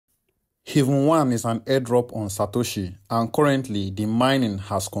Haven1 is an airdrop on Satoshi, and currently the mining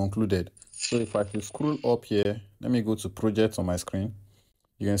has concluded. So if I can scroll up here, let me go to projects on my screen.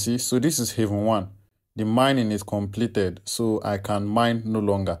 You can see, so this is Haven1. The mining is completed, so I can mine no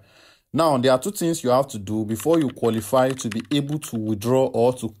longer. Now, there are two things you have to do before you qualify to be able to withdraw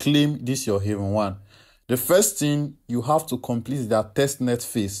or to claim this your Haven1. The first thing, you have to complete their testnet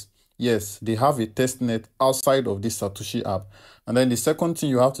phase. Yes, they have a testnet outside of this Satoshi app. And then the second thing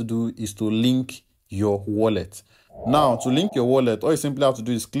you have to do is to link your wallet. Now, to link your wallet, all you simply have to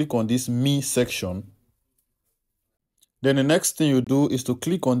do is click on this Me section. Then the next thing you do is to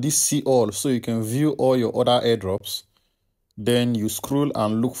click on this See All so you can view all your other airdrops. Then you scroll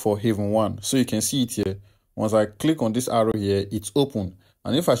and look for Haven1. So you can see it here. Once I click on this arrow here, it's open.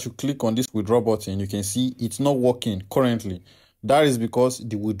 And if I should click on this withdraw button, you can see it's not working currently. That is because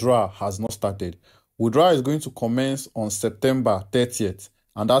the withdrawal has not started. Withdrawal is going to commence on September 30th,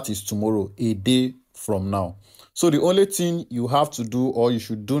 and that is tomorrow, a day from now. So the only thing you have to do, or you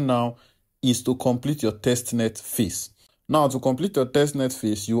should do now, is to complete your testnet phase. Now, to complete your testnet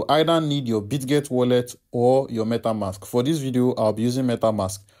phase, you either need your Bitget wallet or your metamask. For this video, I'll be using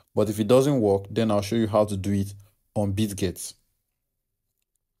metamask, but if it doesn't work, then I'll show you how to do it on Bitget.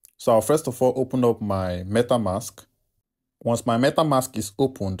 So I'll first of all open up my metamask. Once my metamask is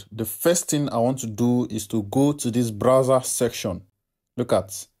opened, the first thing I want to do is to go to this browser section. Look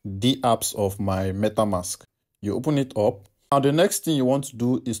at the apps of my metamask. You open it up. Now the next thing you want to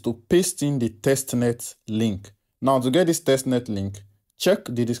do is to paste in the testnet link. Now to get this testnet link, check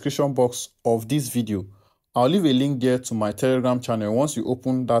the description box of this video. I'll leave a link there to my Telegram channel. Once you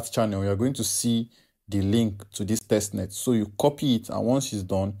open that channel, you're going to see the link to this testnet. So you copy it, and once it's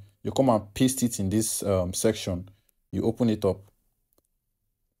done, you come and paste it in this section. You open it up.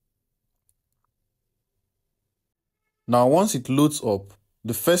 Now, once it loads up,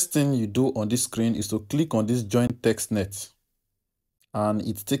 the first thing you do on this screen is to click on this Join Testnet. And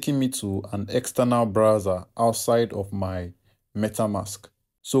it's taking me to an external browser outside of my metamask.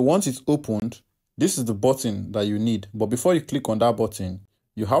 So once it's opened, this is the button that you need. But before you click on that button,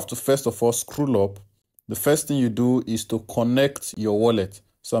 you have to first of all scroll up. The first thing you do is to connect your wallet.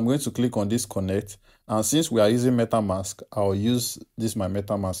 So I'm going to click on this connect. And since we are using metamask, I'll use this my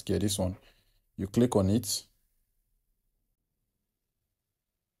metamask here, this one. You click on it.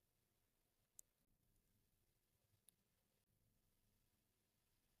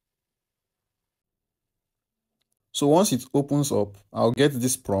 So once it opens up, I'll get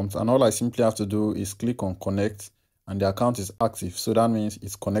this prompt, and all I simply have to do is click on connect, and the account is active. So that means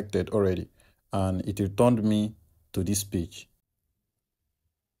it's connected already, and it returned me to this page.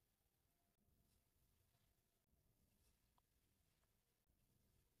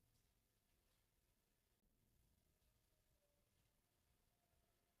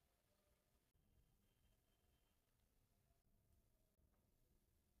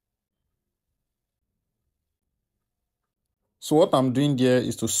 So what I'm doing there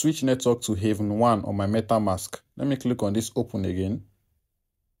is to switch network to Haven1 on my metamask. Let me click on this open again.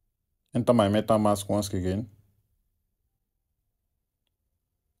 Enter my metamask once again.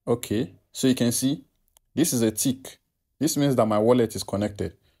 Okay, so you can see this is a tick. This means that my wallet is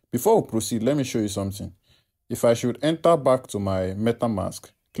connected. Before we proceed, let me show you something. If I should enter back to my metamask,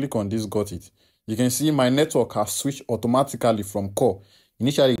 click on this got it. You can see my network has switched automatically from core.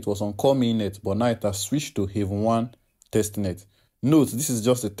 Initially it was on core mainnet, but now it has switched to Haven1 Testnet. Note, this is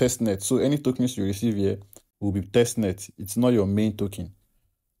just a testnet, so any tokens you receive here will be testnet. It's not your main token.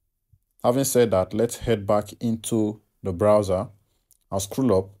 Having said that, let's head back into the browser. I'll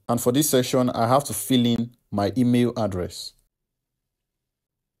scroll up, and for this section, I have to fill in my email address.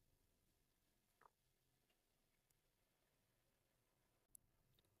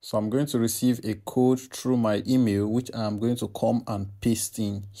 So I'm going to receive a code through my email, which I'm going to come and paste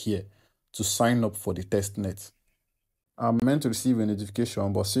in here to sign up for the testnet. I'm meant to receive a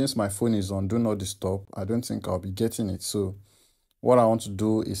notification, but since my phone is on Do Not Disturb, I don't think I'll be getting it. So what I want to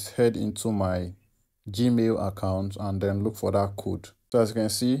do is head into my Gmail account and then look for that code. So as you can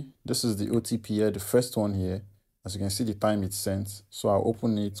see, this is the OTP here, the first one here. As you can see, the time it's sent. So I'll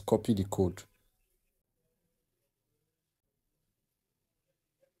open it, copy the code.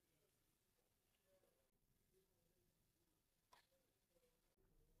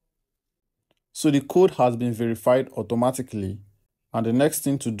 So the code has been verified automatically. And the next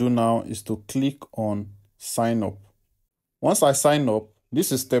thing to do now is to click on sign up. Once I sign up,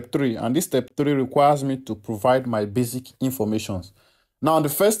 this is step 3, and this step 3 requires me to provide my basic information. Now, the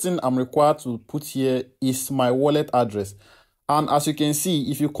first thing I'm required to put here is my wallet address. And as you can see,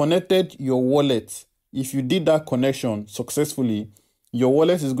 if you connected your wallet, if you did that connection successfully, your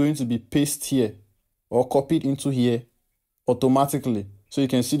wallet is going to be pasted here or copied into here automatically. So you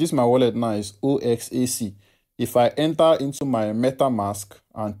can see this, my wallet now is OXAC. If I enter into my metamask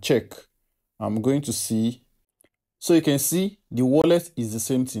and check, I'm going to see. So you can see the wallet is the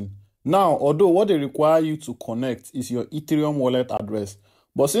same thing. Now, although what they require you to connect is your Ethereum wallet address,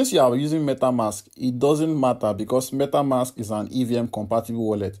 but since you are using MetaMask, it doesn't matter because MetaMask is an EVM compatible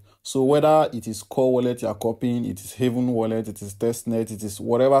wallet. So whether it is core wallet you are copying, it is Haven wallet, it is Testnet, it is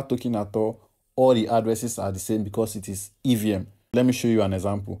whatever token at all the addresses are the same because it is EVM. Let me show you an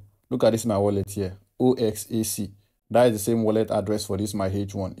example. Look at this, my wallet here, OXAC. That is the same wallet address for this, my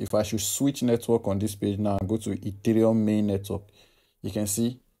H1. If I should switch network on this page now and go to Ethereum main network, you can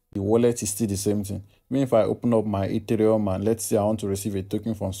see the wallet is still the same thing. Even if I open up my Ethereum and let's say I want to receive a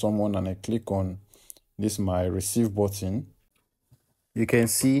token from someone and I click on this, my receive button, you can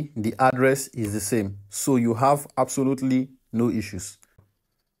see the address is the same. So you have absolutely no issues.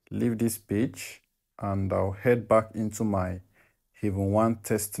 Leave this page and I'll head back into my Haven1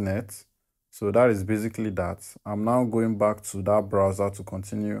 Testnet. So that is basically that. I'm now going back to that browser to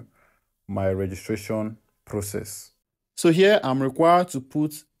continue my registration process. So here I'm required to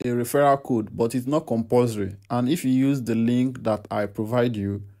put a referral code, but it's not compulsory. And if you use the link that I provide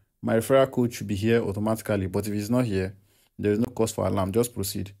you, my referral code should be here automatically. But if it's not here, there is no cause for alarm. Just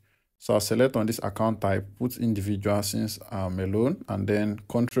proceed. So I'll select on this account type, put individual since I'm alone, and then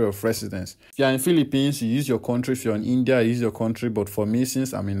country of residence. If you're in Philippines, you use your country. If you're in India, you use your country. But for me,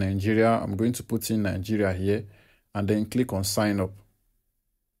 since I'm in Nigeria, I'm going to put in Nigeria here, and then click on sign up.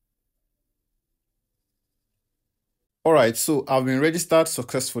 All right, so I've been registered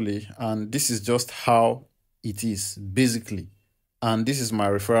successfully, and this is just how it is, basically. And this is my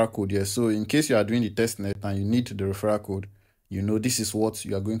referral code here. So in case you are doing the testnet and you need the referral code, you know this is what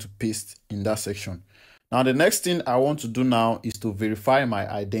you are going to paste in that section. Now, the next thing I want to do now is to verify my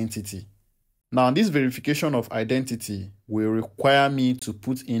identity. Now, this verification of identity will require me to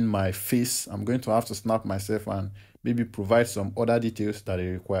put in my face. I'm going to have to snap myself and maybe provide some other details that they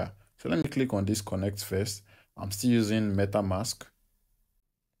require. So let me click on this connect first. I'm still using MetaMask.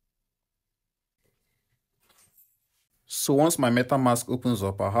 So once my MetaMask opens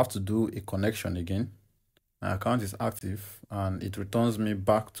up, I'll have to do a connection again. My account is active and it returns me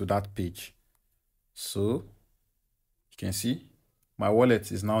back to that page. So you can see my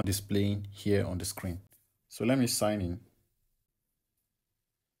wallet is now displaying here on the screen. So let me sign in.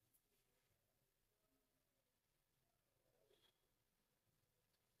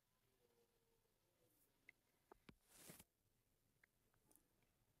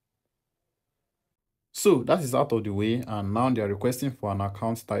 So that is out of the way, and now they are requesting for an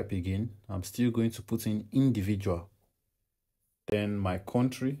account type again. I'm still going to put in individual, then my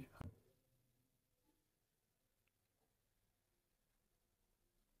country.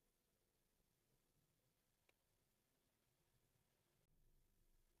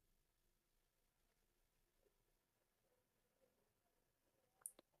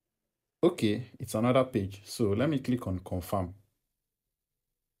 Okay, it's another page. So let me click on confirm.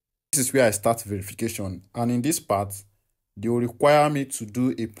 This is where I start verification, and in this part, they will require me to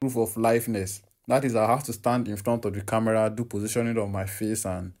do a proof of liveness. That is, I have to stand in front of the camera, do positioning of my face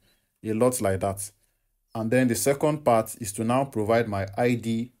and a lot like that. And then the second part is to now provide my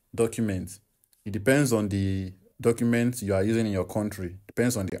ID document. It depends on the document you are using in your country.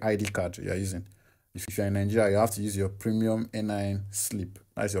 Depends on the ID card you are using. If you're in Nigeria, you have to use your premium NIN slip.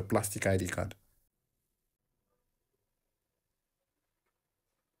 That's your plastic ID card.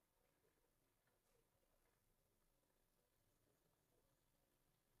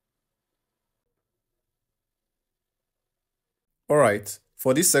 All right,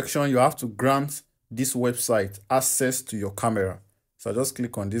 for this section, you have to grant this website access to your camera. So I just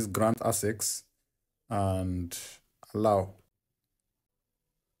click on this grant access and allow.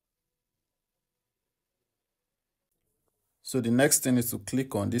 So the next thing is to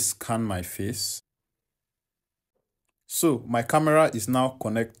click on this scan my face. So my camera is now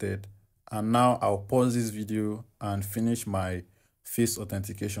connected, and now I'll pause this video and finish my face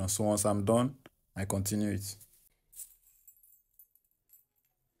authentication. So once I'm done, I continue it.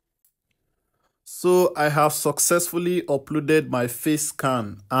 So I have successfully uploaded my face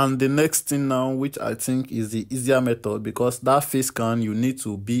scan, and the next thing now, which I think is the easier method, because that face scan you need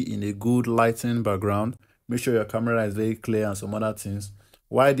to be in a good lighting background, make sure your camera is very clear and some other things.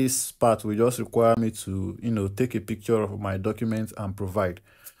 Why this part will just require me to take a picture of my document and provide.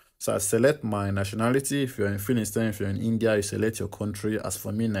 So I select my nationality. If you're in Philippines, if you're in India, you select your country. As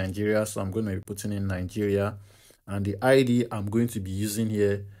for me, Nigeria, so I'm going to be putting in Nigeria, and the ID I'm going to be using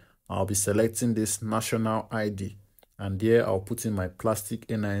here, I'll be selecting this national ID, and there I'll put in my plastic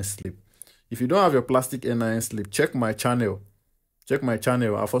NIN slip. If you don't have your plastic NIN slip, check my channel. Check my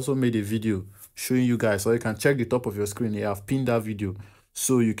channel. I've also made a video showing you guys, or you can check the top of your screen here. I've pinned that video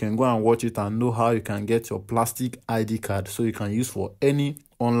so you can go and watch it and know how you can get your plastic ID card so you can use for any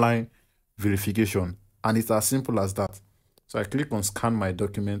online verification. And it's as simple as that. So I click on scan my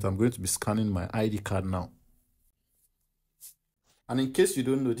document. I'm going to be scanning my ID card now. And in case you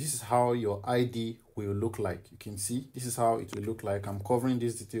don't know, this is how your ID will look like. You can see this is how it will look like. I'm covering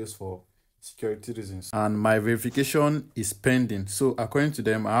these details for security reasons. And my verification is pending. So according to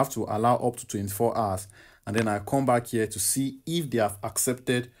them, I have to allow up to 24 hours. And then I come back here to see if they have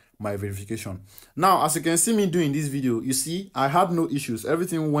accepted my verification. Now, as you can see me doing this video, you see, I had no issues.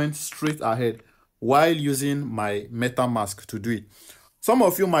 Everything went straight ahead while using my metamask to do it. Some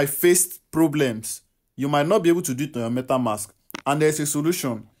of you might face problems. You might not be able to do it on your metamask. And there's a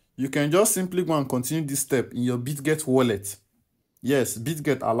solution. You can just simply go and continue this step in your BitGet wallet. Yes,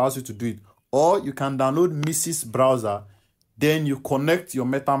 BitGet allows you to do it. Or you can download Mrs. Browser. Then you connect your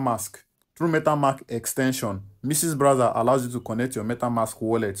MetaMask through MetaMask extension. Mrs. Browser allows you to connect your MetaMask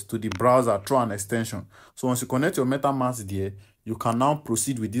wallet to the browser through an extension. So once you connect your MetaMask there, you can now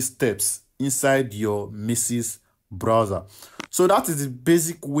proceed with these steps inside your Mrs. Browser. So that is the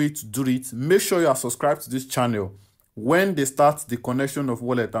basic way to do it. Make sure you are subscribed to this channel. When they start the connection of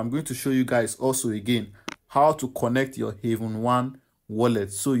wallet, I'm going to show you guys also again how to connect your Haven1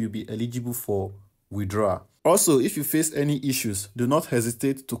 wallet so you'll be eligible for withdrawal. Also, if you face any issues, do not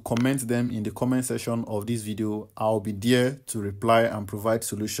hesitate to comment them in the comment section of this video. I'll be there to reply and provide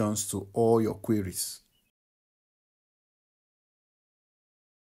solutions to all your queries.